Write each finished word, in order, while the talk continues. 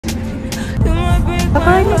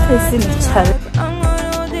Papa, you can see the child.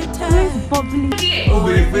 Where's bubbly?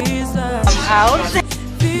 I'm out.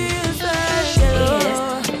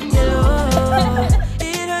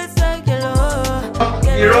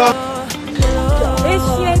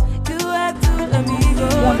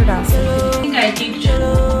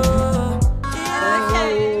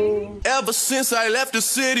 Ever since I left the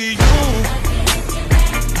city,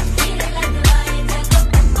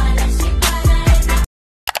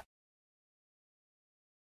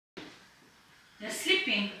 They're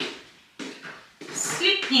sleeping.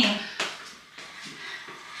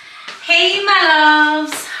 Hey my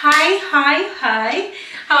loves, hi.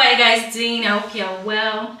 How are you guys doing? I hope you're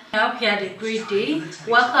well. I hope you had a great day.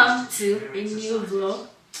 Welcome to a new vlog.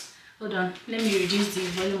 Hold on, let me reduce the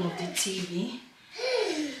volume of the TV.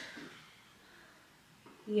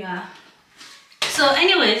 Yeah, so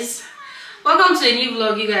anyways, welcome to a new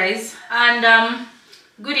vlog, you guys, and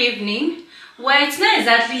good evening. Well, it's not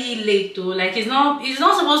exactly late though, like it's not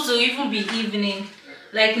supposed to even be evening,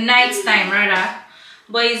 like night time rather,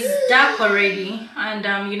 but it's dark already, and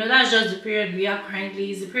you know, that's just the period we are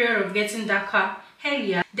currently. It's the period of getting darker. Hell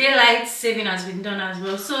yeah, daylight saving has been done as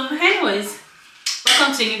well. So anyways,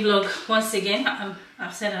 welcome to a new vlog once again.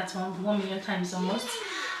 I've said that 1 million times almost.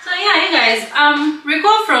 So yeah, you guys,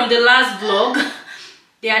 recall from the last vlog,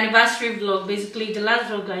 the anniversary vlog, basically the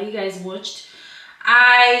last vlog that you guys watched.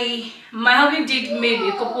 My hubby did make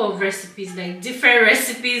a couple of recipes, like different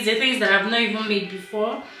recipes, the things that I've not even made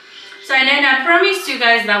before. So and then I promised you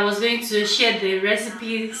guys that I was going to share the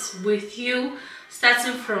recipes with you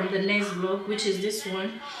starting from the next vlog, which is this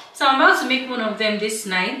one. So I'm about to make one of them this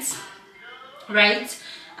night, right?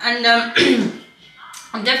 And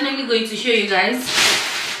I'm definitely going to show you guys.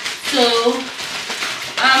 So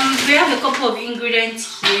we have a couple of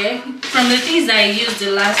ingredients here from the things that I used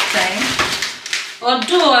the last time.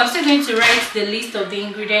 Although I'm still going to write the list of the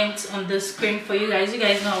ingredients on the screen for you guys. You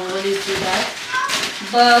guys know I always do that.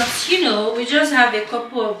 But you know, we just have a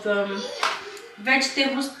couple of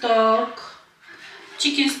vegetable stock,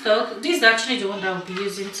 chicken stock. This is actually the one that I'll be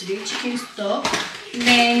using today, chicken stock.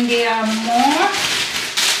 Then there are more.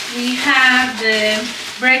 We have the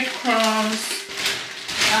breadcrumbs,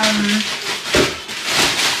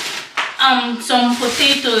 some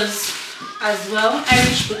potatoes as well,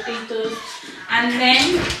 Irish potatoes, and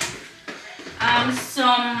then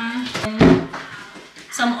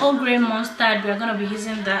some whole grain mustard. We're gonna be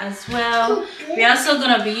using that as well. We're also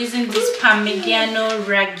gonna be using this Parmigiano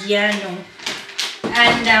Reggiano,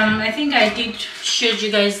 and I think I did show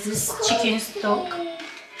you guys this chicken stock.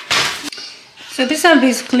 So these are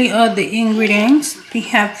basically all the ingredients. We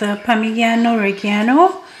have the Parmigiano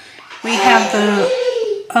Reggiano, we have the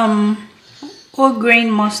whole grain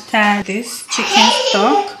mustard, this chicken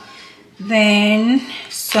stock, then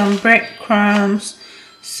some breadcrumbs,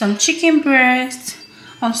 some chicken breast,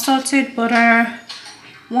 unsalted butter,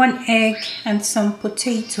 1 egg, and some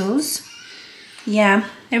potatoes. Yeah,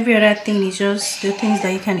 every other thing is just the things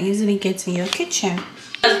that you can easily get in your kitchen.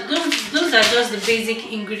 Those are just the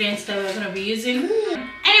basic ingredients that we're going to be using.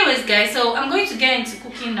 Anyways guys, so I'm going to get into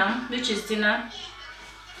cooking now, which is dinner.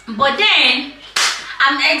 But then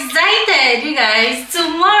I'm excited, you guys.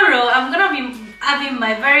 Tomorrow I'm gonna be having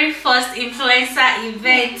my very first influencer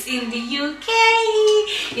event in the UK.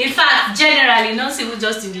 In fact, generally, not even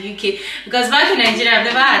just in the UK, because back in Nigeria I've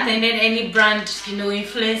never attended any brand, you know,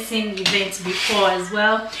 influencing events before as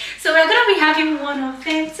well. So we're gonna be having one of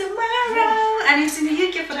them tomorrow, and it's in the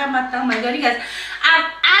UK for that matter. Oh my god, you guys, I'm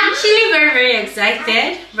actually very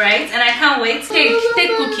excited, right? And I can't wait.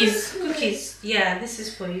 Take cookies. Yeah, this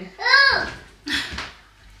is for you.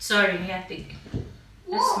 Sorry, yeah, take.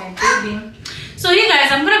 That's my baby. So you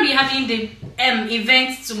guys, I'm gonna be having the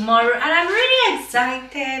event tomorrow, and I'm really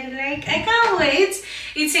excited. Like, I can't wait.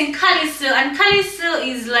 It's in Calliso, and Calliso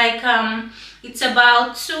is like it's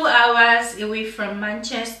about 2 hours away from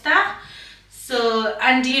Manchester. So,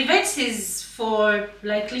 and the event is for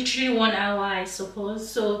like literally 1 hour, I suppose.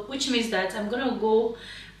 So which means that I'm gonna go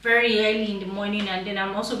very early in the morning, and then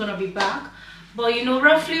I'm also gonna be back. But you know,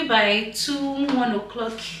 roughly by 1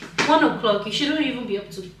 o'clock, it shouldn't even be up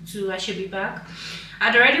to 2. I should be back.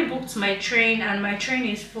 I'd already booked my train, and my train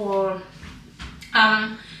is for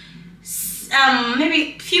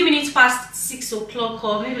maybe a few minutes past 6 o'clock,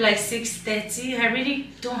 or maybe like 6:30. I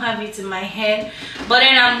really don't have it in my head, but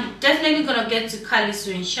then I'm definitely gonna get to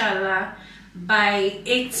Calliso, inshallah, by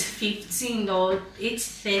 8:15 or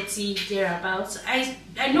 8:30 thereabouts.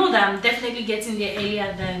 I know that I'm definitely getting there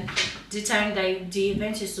earlier than the time that the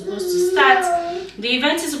event is supposed to start. The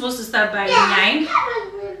event is supposed to start by 9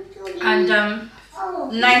 and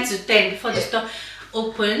 9 to 10 before the store.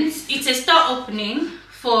 opened. It's a store opening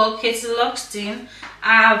for Katie Loxton.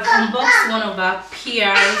 I've unboxed one of our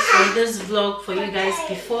PRs for this vlog for you guys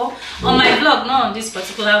before. On my vlog, not on this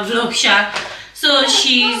particular vlog, Sha. So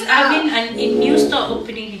she's having a new store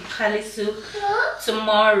opening in Caliso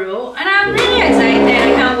tomorrow, and I'm really excited.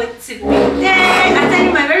 I can't wait to be there.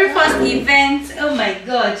 Attending my very first event. Oh my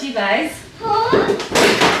god, you guys.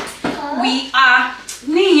 We are...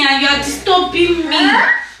 Nia, you are disturbing me.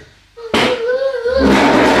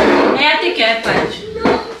 Yeah, take your iPad.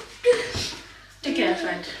 Take your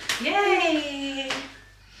iPad. Yay!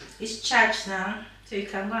 It's charged now, so you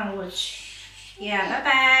can go and watch. Yeah, bye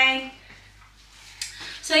bye.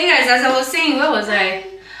 So you guys, as I was saying, where was I?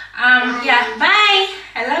 Yeah, bye.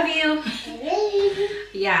 I love you.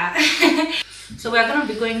 Yeah. So we're gonna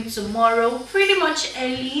be going tomorrow, pretty much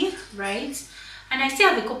early, right? And I still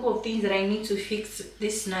have a couple of things that I need to fix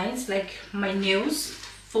this night, like my nails,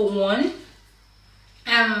 for one.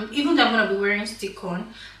 Even though I'm gonna be wearing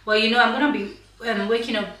stick-on, but you know I'm gonna be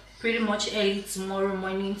waking up pretty much early tomorrow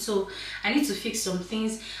morning, so I need to fix some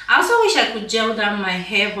things. I also wish I could gel down my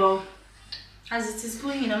hair, but as it is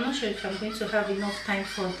going, I'm not sure if I'm going to have enough time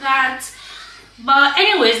for that. But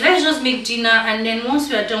anyways, let's just make dinner, and then once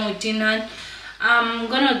we are done with dinner, I'm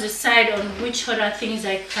gonna decide on which other things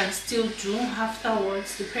I can still do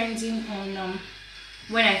afterwards, depending on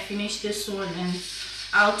when I finish this one and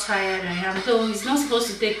how tired I am. Though it's not supposed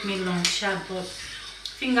to take me long, but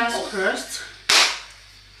fingers crossed.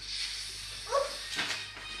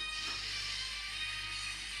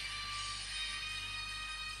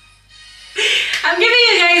 I'm giving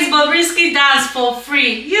you guys Bobrisky dance for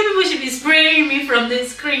free. You people should be spraying me from the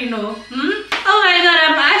screen, oh. Oh my god,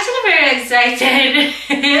 I'm actually very excited.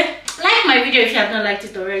 Like my video if you have not liked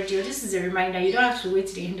it already. This is a reminder, you don't have to wait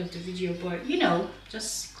to the end of the video, but you know,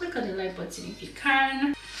 just click on the like button if you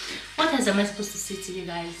can. What else am I supposed to say to you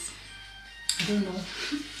guys? I don't know.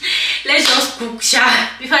 Let's just cook, Sha,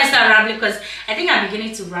 before I start rambling, because I think I'm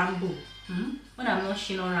beginning to ramble. When I'm not,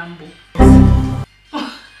 she don't ramble.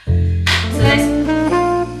 So let's...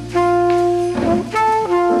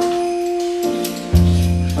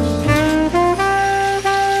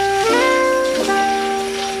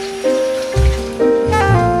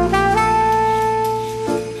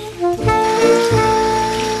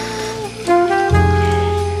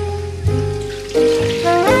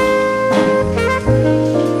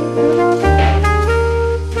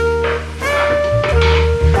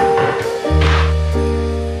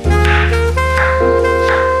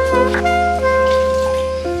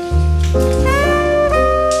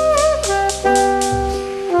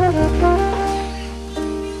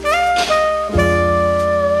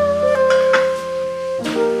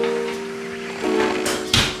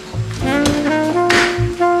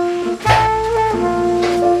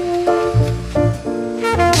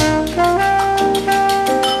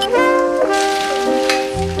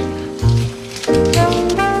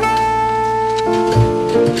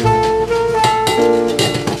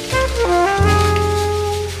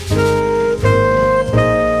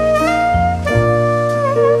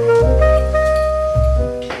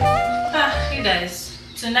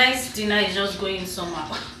 Tonight's dinner is just going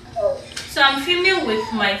somehow. So I'm filming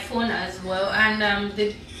with my phone as well, and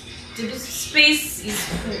the space is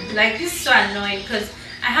full. Like, this is so annoying because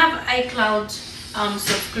I have iCloud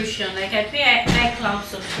subscription. Like, I pay iCloud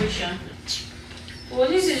subscription. Well,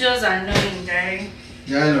 this is just annoying, guy.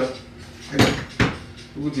 Yeah, I know.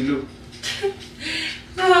 What do you look?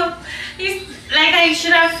 No, it's like I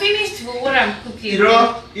should have finished with what I'm cooking.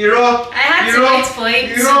 I had to wait for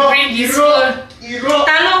it to bring this food.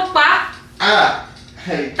 Talokpa.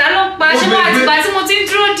 Talokpa. She wants to buy some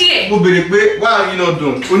through there. Why are you not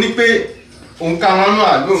doing? Only pay on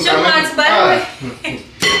camera. She wants to buy. I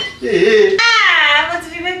want to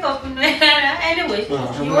be make up. Anyway,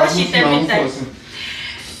 you wash it every time.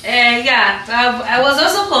 Yeah, I was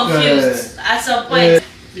also confused at some point.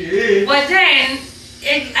 But then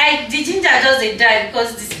the ginger just died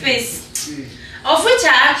because the space, of which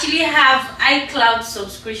I actually have iCloud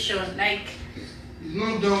subscription. Like, it's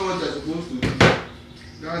not done what they're supposed to do.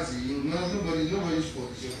 That's it. Nobody's fault.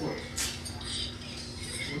 It's your fault.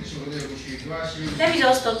 Let me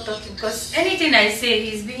just stop talking because anything I say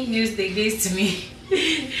is being used against me.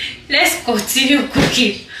 Let's continue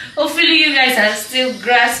cooking. Hopefully you guys are still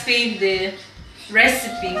grasping the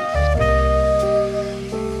recipe.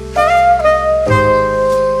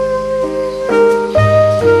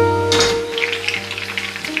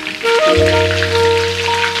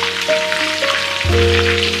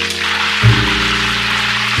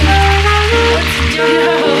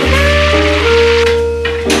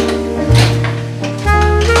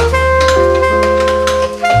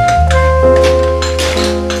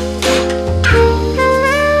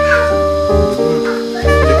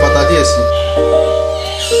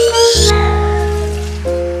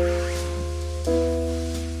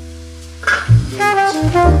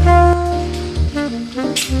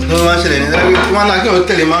 No, actually, one I can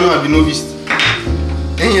tell a man who have been novice.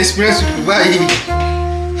 Any experience with why?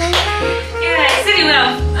 Yeah, anyway,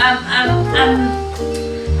 I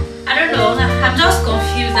don't know. I'm just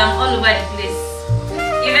confused. I'm all over the place.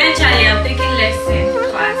 Eventually, I'm taking lesson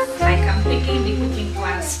class. Like I'm taking the cooking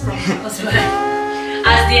class from husband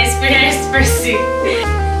as the experienced person.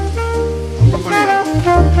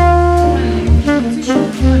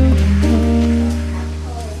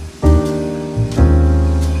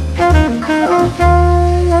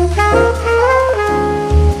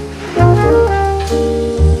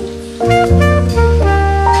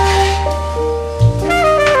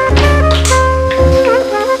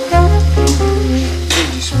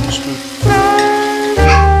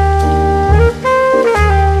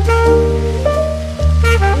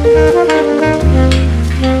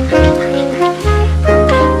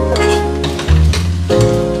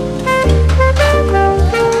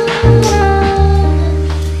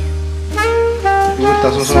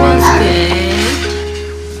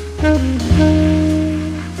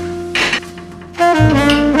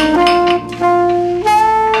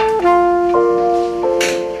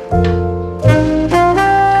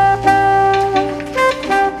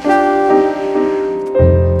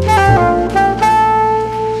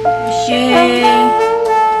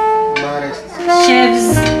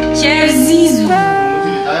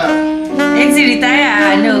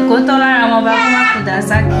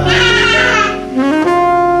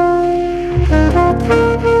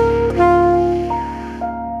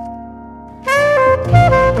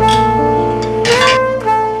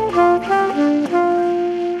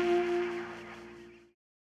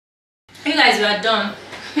 You guys, we are done.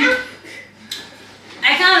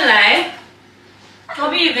 I can't lie.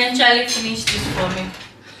 Bobby eventually finished this for me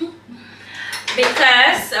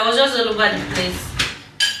because I was just all over the place.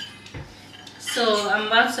 So I'm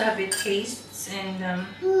about to have a taste and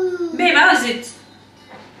babe, how is it?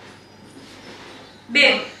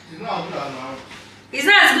 Babe, it's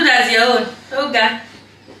not as good as your own. Oh God.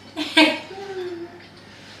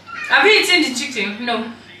 Have you eaten the chicken?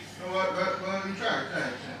 No. Well, try.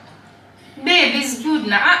 Babe, it's good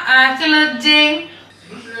now. Jane.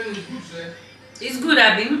 It's good,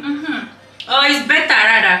 Abby. Oh, it's better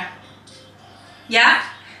rather. Yeah?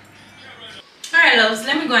 Alright, loves,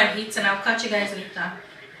 let me go and eat and I'll catch you guys later.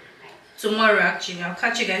 Tomorrow, actually. I'll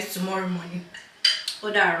catch you guys tomorrow morning.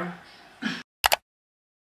 Odaro.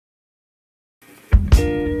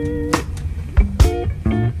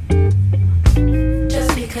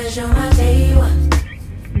 Just because you're my day one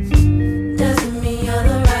doesn't mean you're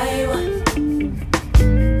the right one.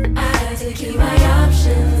 I had to keep my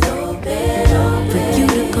options open. For you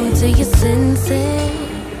to come to your senses.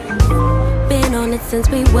 Been on it since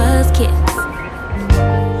we was kids.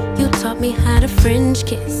 You taught me how to French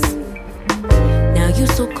kiss. Now you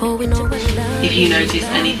so cold with no love. If you notice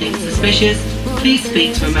anything suspicious, please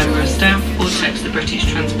speak to a member of staff or text the British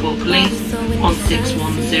Transport Police on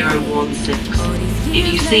 61016. If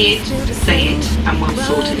you see it, say it and we'll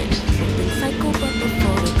sort it.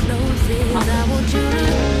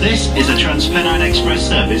 This is a Transpennine Express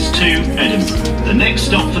service to Edinburgh. The next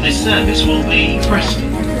stop for this service will be Preston.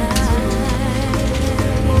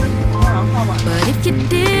 But if you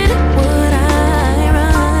did, would I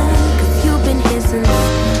run? 'Cause you've been here since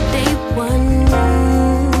day one.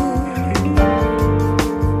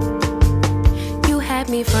 You had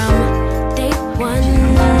me from day one.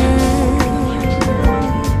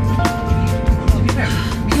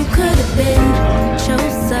 You could have been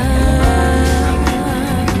chosen.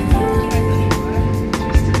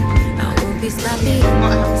 I won't be sloppy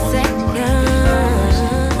second.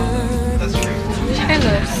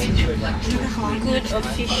 Hello. Good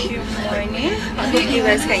official morning. I hope you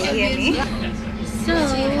guys can hear me. So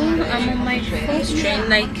I'm on my first train.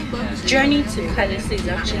 Like, journey to Calais is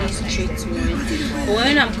actually straight to me. But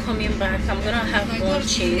when I'm coming back, I'm gonna have one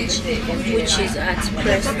change, which is at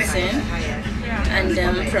Preston, and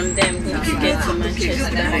from there I'm going to get to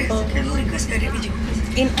Manchester.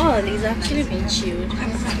 In all, it's actually been chilled.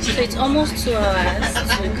 So it's almost 2 hours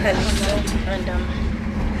to Calais, and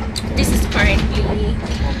this is currently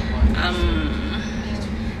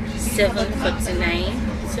 7:49.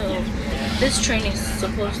 So this train is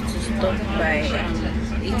supposed to stop by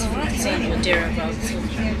 8:15 or thereabouts. So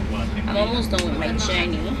I'm almost done with my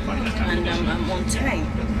journey, and I'm on time,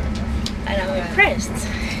 and I'm impressed.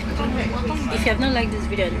 If you have not liked this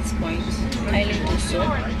video at this point, kindly do so.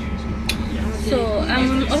 So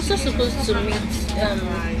I'm also supposed to meet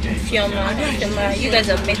Fiona. You guys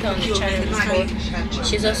have met her on the channel before.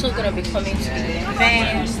 She's also gonna be coming to the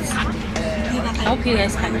event. I hope you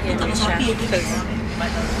guys can hear me, because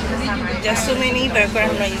There's so many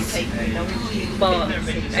background noise, but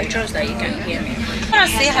I trust that you can hear me. I want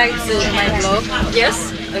to say hi to my vlog.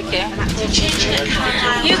 Yes. Okay.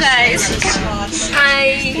 You guys.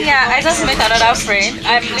 Hi. Yeah, I just met another friend.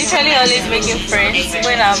 I'm literally always making friends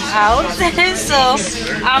when I'm out. So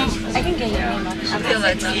I can get your name.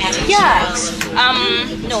 Yeah.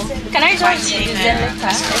 No. Can I just use Violetta?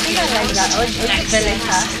 I think I like that. Or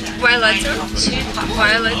Violetta.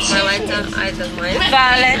 Violetta, I don't mind.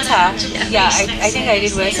 Violetta. Yeah, I think I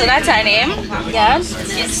did well. So that's her name. Yeah.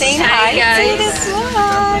 Saying hi. To this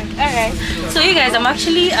vlog. Alright. So you guys, I'm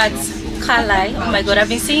actually at Kalai. Oh my god, I've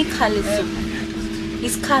been saying Kali so.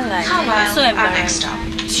 It's Kalai. I'm so embarrassed.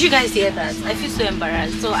 Did you guys hear that? I feel so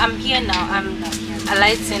embarrassed. So I'm here now. I'm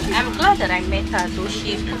alighting. I'm glad that I met her though.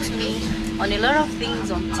 She put me on a lot of things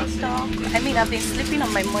on TikTok. I mean, I've been sleeping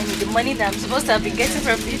on my money, the money that I'm supposed to have been getting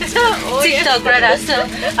from TikTok rather. So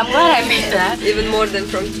I'm glad I met her. Even more than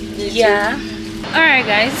from YouTube. Yeah. Alright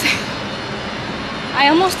guys, I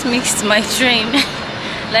almost mixed my train,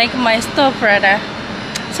 like my stop rather.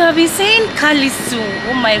 So I've been saying Kalisu.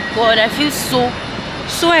 Oh my god, I feel so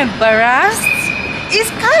embarrassed. It's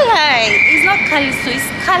Kalai. It's not Kalisu, it's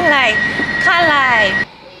Kalai. Kalai.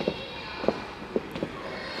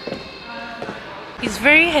 It's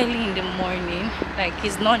very early in the morning, like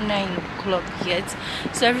it's not 9 o'clock yet,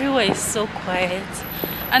 so everywhere is so quiet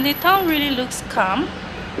and the town really looks calm.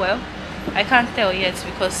 Well, I can't tell yet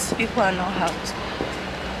because people are not out,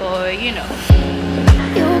 but you know.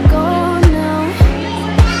 You're gone now.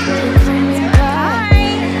 You're coming back.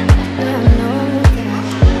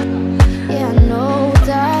 Yeah, I know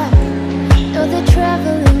that. You're the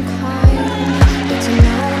traveling kind. It's a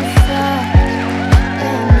matter of fact.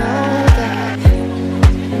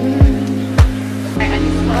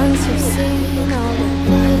 Once you've seen all the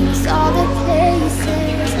things, all the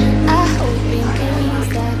places, I hope it means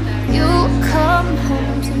that you'll come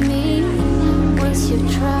home to me. Once you've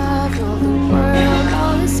traveled the world,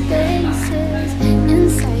 all the spaces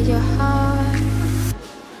inside your heart,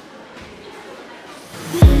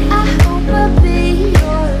 I hope I'll be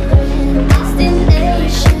your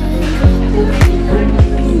destination.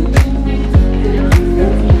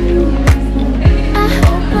 I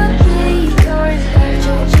hope I'll be your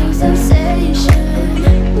sensation.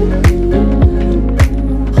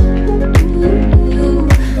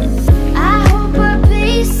 I hope I'll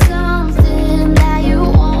be something that you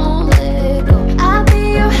won't let go. I'll be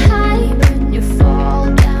your high when you fall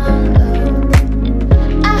down low.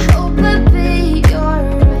 I hope I'll be your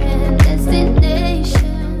end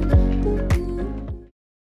destination.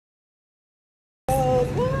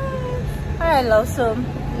 Alright love, so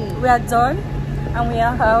we are done and we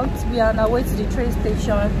are out. We are on our way to the train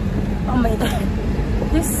station. Oh my god,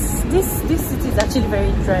 this city is actually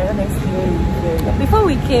very dry, honestly. Very. Before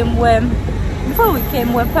we came,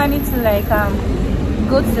 we're planning to like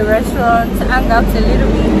go to the restaurant, hang out a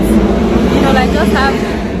little bit, you know, like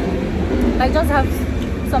just have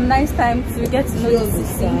some nice time to get to know the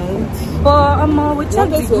city. But we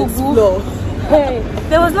checked the Google. Hey,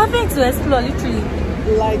 there was nothing to explore literally.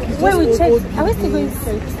 Like when we checked, are we still going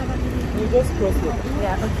straight? You just cross it.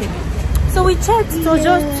 Yeah, okay. So we checked, so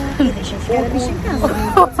just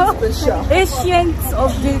ancient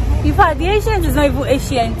of the, in fact the ancient is not even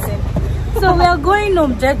ancient. So we are going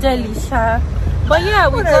home jejely, sha. But yeah,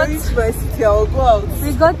 we got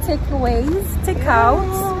takeaways,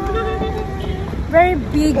 takeouts, very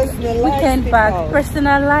big weekend bag,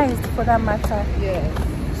 personalized for that matter. Yeah.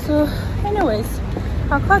 So anyways,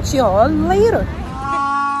 I'll catch you all later.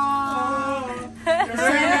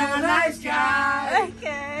 Nice guy.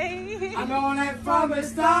 Okay. I know that from the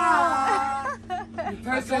start.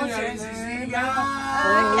 Personality guy.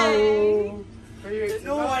 Okay. You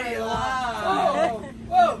know what it was.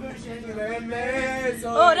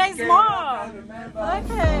 Oh, there's more.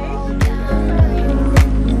 Okay.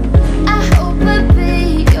 I hope I'll be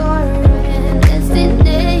your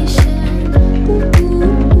destination.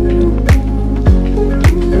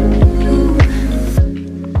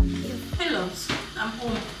 Hello, I'm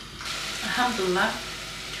home. Alhamdulillah.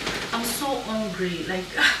 I'm so hungry, like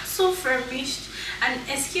so famished. And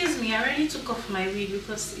excuse me, I already took off my wig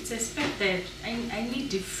because it's expected. I need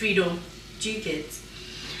the freedom. Do you get?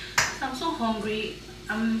 I'm so hungry.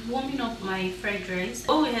 I'm warming up my fried rice.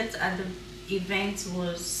 All we had at the event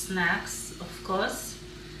was snacks, of course.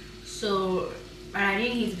 So I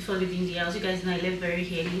didn't eat before leaving the house. You guys know I left very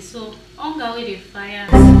early. So hunger with the fire.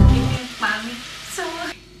 So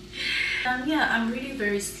yeah, I'm really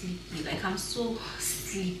very sleepy. Like I'm so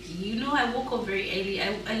sleepy. You know, I woke up very early.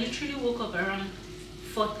 I literally woke up around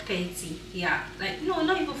 4:30. Yeah, like no,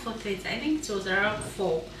 not even 4:30. I think it was around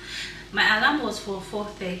 4. My alarm was for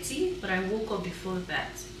 4:30, but I woke up before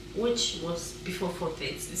that, which was before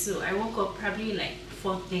 4:30. So I woke up probably like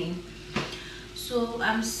 4:10. So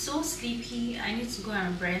I'm so sleepy. I need to go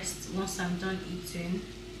and rest once I'm done eating.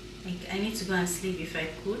 Like I need to go and sleep if I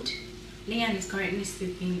could. Leanne is currently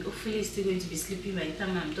sleeping. Hopefully he's still going to be sleeping by the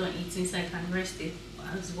time I'm done eating, so I can rest it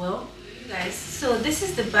as well. Guys, so this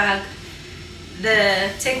is the bag,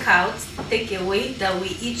 the takeaway that we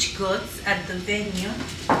each got at the venue.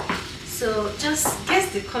 So just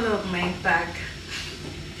guess the color of my bag.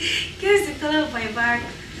 Guess the color of my bag.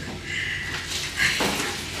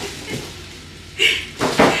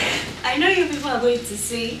 I know you people are going to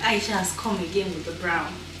say Aisha has come again with the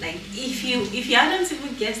brown. Like if you hadn't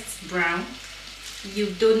even guessed brown, you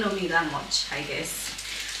don't know me that much, I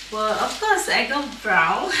guess. Well, of course I got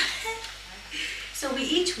brown. So we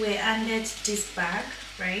each were handed this bag,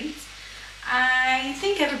 right? I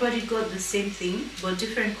think everybody got the same thing, but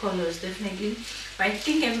different colors definitely. But I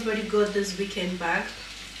think everybody got this weekend bag.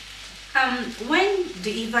 When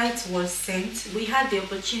the invite was sent, we had the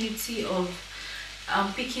opportunity of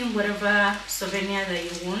picking whatever souvenir that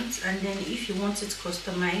you want, and then if you want it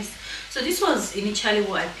customized. So this was initially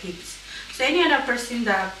what I picked. So any other person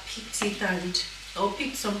that picked it or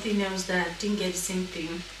picked something else that didn't get the same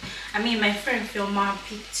thing. I mean, my friend Filma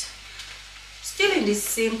picked still in the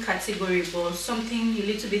same category, but something a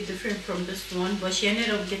little bit different from this one, but she ended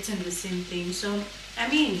up getting the same thing. So I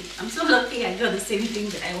mean, I'm so lucky I got the same thing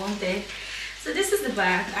that I wanted. So this is the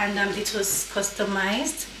bag, and it was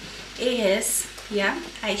customized. AS, yeah,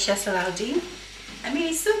 Aisha Salaudin. I mean,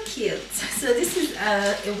 it's so cute. So this is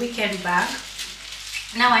a weekend bag.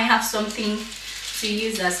 Now I have something to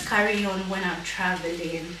use as carry-on when I'm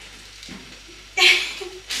traveling.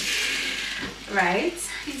 Right,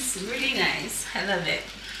 it's really nice. I love it.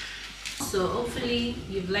 So hopefully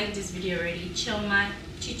you've liked this video already. Choma,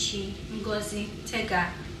 Chichi, Ngozi,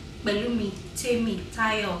 Tega, Belumi, Temi,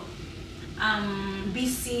 Tayo,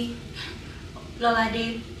 BC,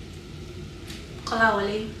 Lolade,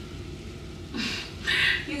 Kolawole.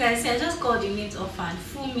 You guys see, I just called the names offhand.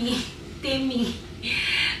 Fumi, Temi.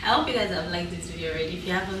 I hope you guys have liked this video already. If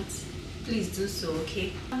you haven't, please do so,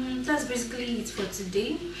 okay? That's basically it for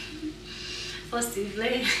today. First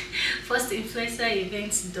influencer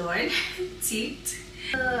event done. Ticked.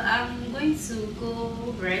 I'm going to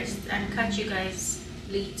go rest and catch you guys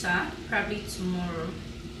later, probably tomorrow.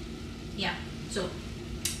 Yeah, so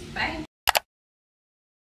bye.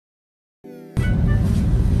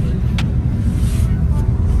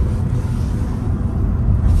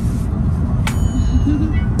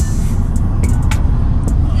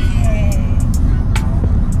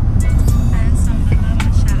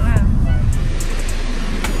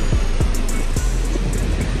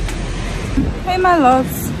 Hey my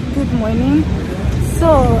loves, good morning.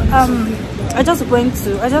 So I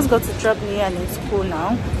just got to drop Lian in school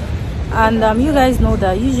now, and you guys know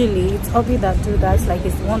that usually it's Obi that do that, like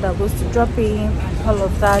it's the one that goes to drop him and all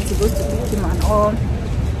of that. He goes to pick him and all,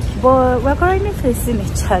 but we're currently facing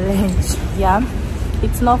a challenge. Yeah,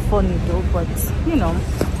 it's not funny though, but you know.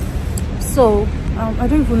 So I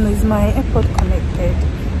don't even know, is my airpod connected?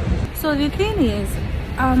 So the thing is,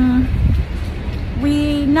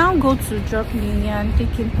 we now go to drop Lilian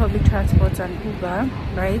taking public transport and Uber,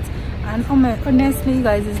 right? And honestly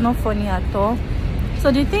guys, it's not funny at all.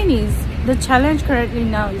 So the thing is, the challenge currently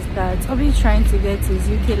now is that Obi trying to get his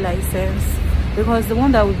UK license, because the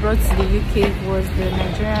one that we brought to the UK was the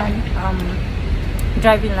Nigerian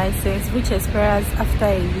driving license, which expires after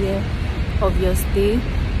a year of your stay.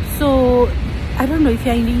 So I don't know, if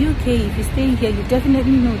you're in the UK, if you stay here, you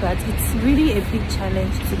definitely know that it's really a big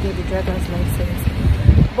challenge to get the driver's license.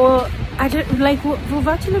 But I just like, we've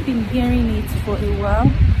actually been hearing it for a while,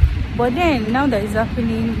 but then now that it's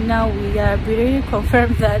happening, now we are really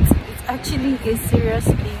confirmed that it's actually a serious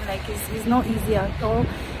thing. Like it's not easy at all.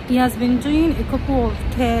 He has been doing a couple of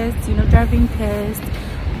tests, you know, driving tests.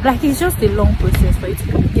 Like it's just a long process for you to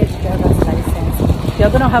get the driver's license. You're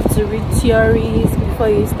gonna have to read theories before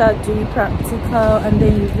you start doing practical, and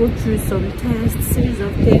then you go through some tests, series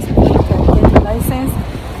of tests before you can get the license.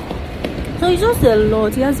 So it's just a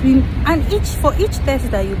lot. It has been, and for each test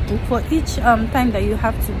that you book, for each time that you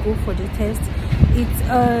have to go for the test, it's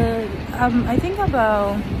I think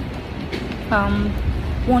about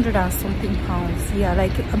 100 and something pounds. Yeah,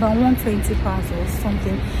 like about 120 pounds or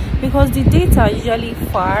something, because the dates are usually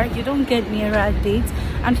far. You don't get nearer dates,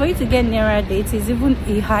 and for you to get nearer dates is even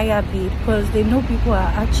a higher bid, because they know people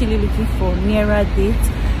are actually looking for nearer dates.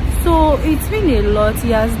 So it's been a lot. He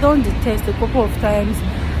has done the test a couple of times,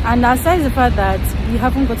 And aside the fact that we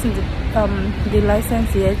haven't gotten the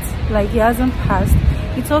license yet, like he hasn't passed,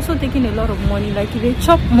 it's also taking a lot of money. Like if they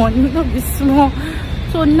chop money, it'll be small.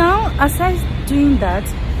 So now, aside doing that,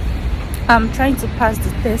 I'm trying to pass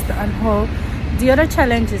the test and all. The other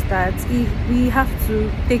challenge is that we have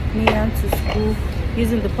to take Nian to school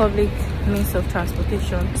using the public means of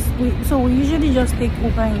transportation. So we usually just take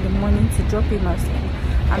Uber in the morning to drop him at school,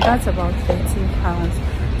 and that's about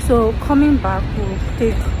 £13. So coming back, we'll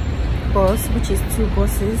take bus, which is 2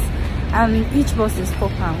 buses, and each bus is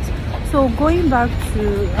 £4. So going back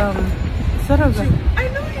to sort of I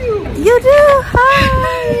know you. You do.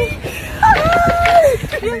 Hi. Hi.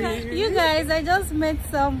 You guys, I just met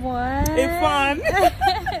someone. It's fun.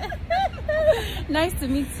 Nice to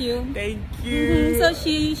meet you. Thank you. So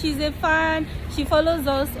she's a fan. She follows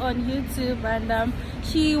us on YouTube, and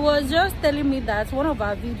she was just telling me that one of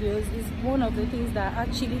our videos is one of the things that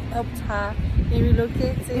actually helped her in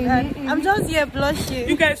relocating. And I'm just here blushing.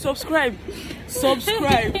 You guys subscribe.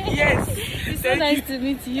 Yes. It's so nice to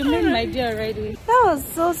meet you. You made my day already. That was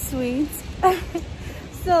so sweet.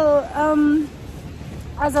 So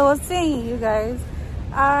as I was saying, you guys,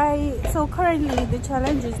 so currently the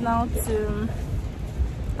challenge is now to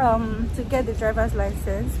get the driver's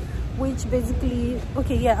license, which basically,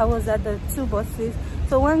 okay, yeah, I was at the 2 buses.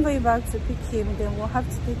 So when going back to pick him, then we'll have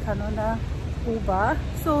to take another Uber.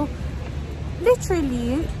 So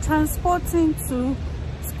literally transporting to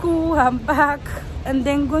school and back, and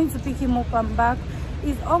then going to pick him up and back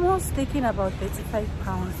is almost taking about £35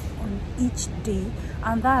 on each day,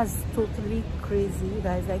 and that's totally crazy, you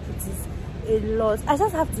guys. Like, it is a lot. I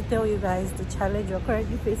just have to tell you guys the challenge you're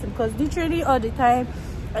currently facing, because literally all the time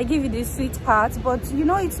I give you the sweet part, but you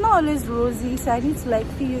know, it's not always rosy. So I need to like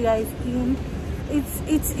fill you guys in.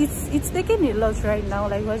 It's taking a lot right now.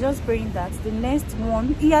 Like, we're just praying that the next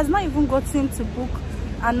one, he has not even gotten to book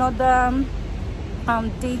another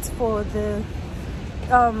date for the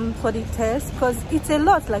test, because it's a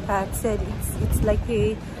lot. Like I had said, it's like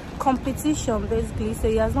a competition basically, so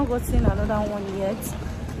he has not gotten another one yet.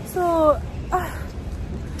 So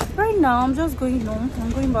right now I'm just going home.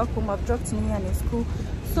 I'm going back home. I've dropped me in school.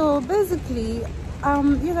 So basically,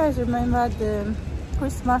 you guys remember the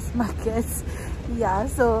Christmas markets? Yeah,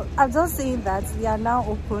 so I'm just saying that we are now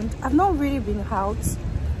opened. I've not really been out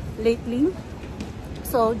lately,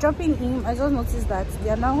 so dropping him, I just noticed that we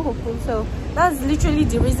are now open. So that's literally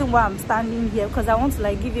the reason why I'm standing here, because I want to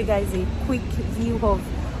like give you guys a quick view of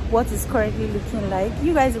what is currently looking like.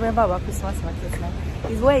 You guys remember our Christmas market now?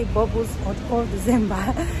 It's where it bubbles on all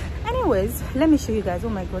December. Anyways, let me show you guys. Oh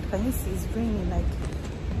my god, can you see it's raining like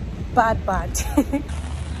bad.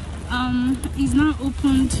 It's now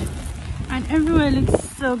opened and everywhere looks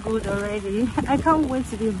so good already. I can't wait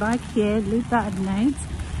to be back here later at night.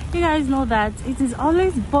 You guys know that it is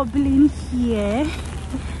always bubbling here.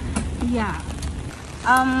 Yeah,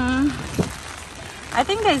 I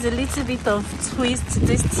think there's a little bit of twist to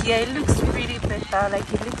this year. It looks really better. Like,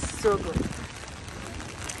 it looks so good.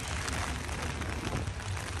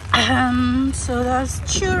 So there's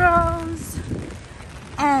churros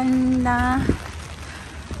and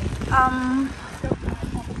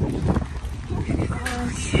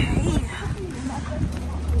okay.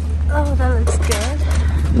 Oh, that looks good.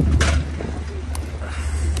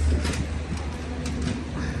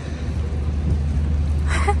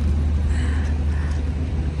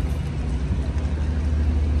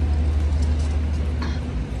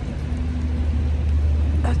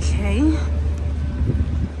 Okay.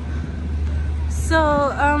 So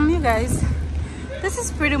you guys, this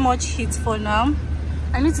is pretty much it for now.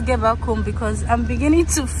 I need to get back home because I'm beginning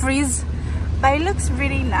to freeze, but it looks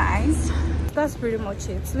really nice. That's pretty much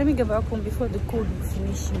it. Let me get back home before the cold will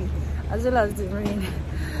finish me, as well as the rain.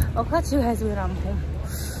 I'll catch you guys when I'm home.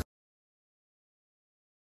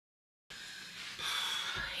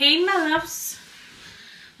 Hey my loves,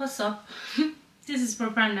 what's up? This is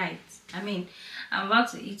proper night. I mean, I'm about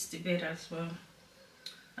to eat the bed as well.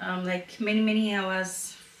 Like many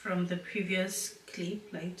hours from the previous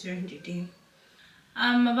clip, like during the day.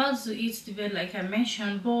 I'm about to eat the bed like I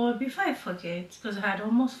mentioned, but before I forget, because I had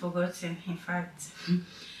almost forgotten, in fact,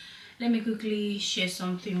 let me quickly share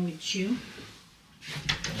something with you.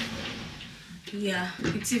 Yeah,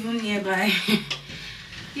 it's even nearby.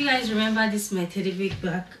 You guys remember this my teddy bear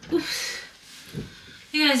bag? Oops.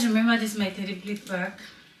 You guys remember this my teddy bear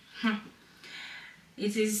bag?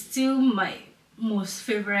 It is still my most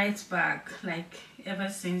favorite bag, like ever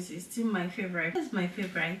since. It's still my favorite. It's my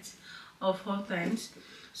favorite of all times.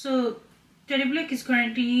 So Teddy Blake is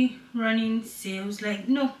currently running sales. Like,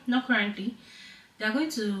 no, not currently. They are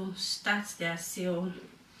going to start their sale,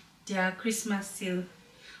 their Christmas sale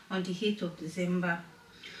on the 8th of December.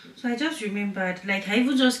 So I just remembered, like I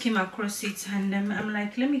even just came across it, and I'm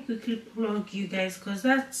like, let me quickly plug you guys, because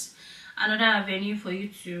that's another avenue for you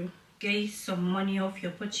to get some money off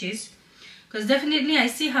your purchase. Because definitely I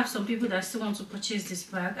still have some people that still want to purchase this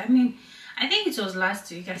bag. I mean, I think it was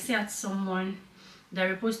last week I still had someone that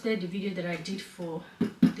reposted the video that I did for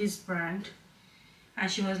this brand, and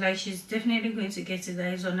she was like, she's definitely going to get it,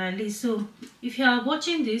 that is on her list. So if you are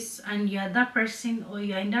watching this and you are that person, or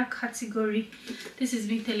you are in that category, this is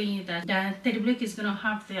me telling you that Teddy Blake is gonna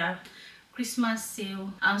have their Christmas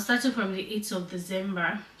sale starting from the 8th of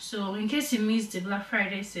December. So in case you missed the Black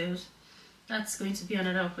Friday sales, that's going to be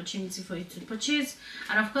another opportunity for you to purchase.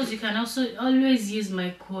 And of course, you can also always use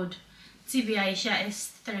my code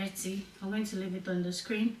TBAishaS30. I'm going to leave it on the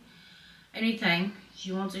screen. Anytime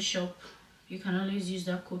you want to shop, you can always use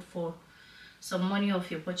that code for some money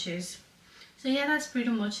off your purchase. So yeah, that's pretty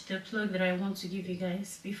much the plug that I want to give you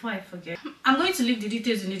guys before I forget. I'm going to leave the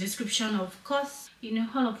details in the description, of course. You know,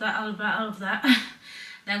 all of that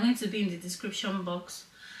they're going to be in the description box.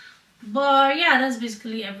 But yeah, that's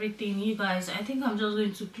basically everything, you guys. I think I'm just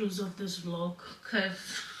going to close off this vlog because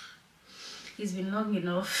it's been long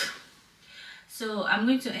enough. So I'm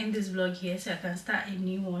going to end this vlog here so I can start a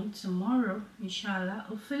new one tomorrow, inshallah,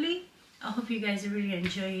 hopefully. I hope you guys really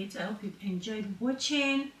enjoy it. I hope you enjoyed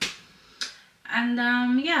watching. And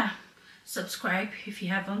yeah, subscribe if you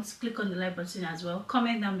haven't. Click on the like button as well.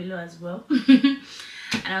 Comment down below as well. And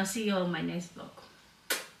I'll see you all in my next vlog.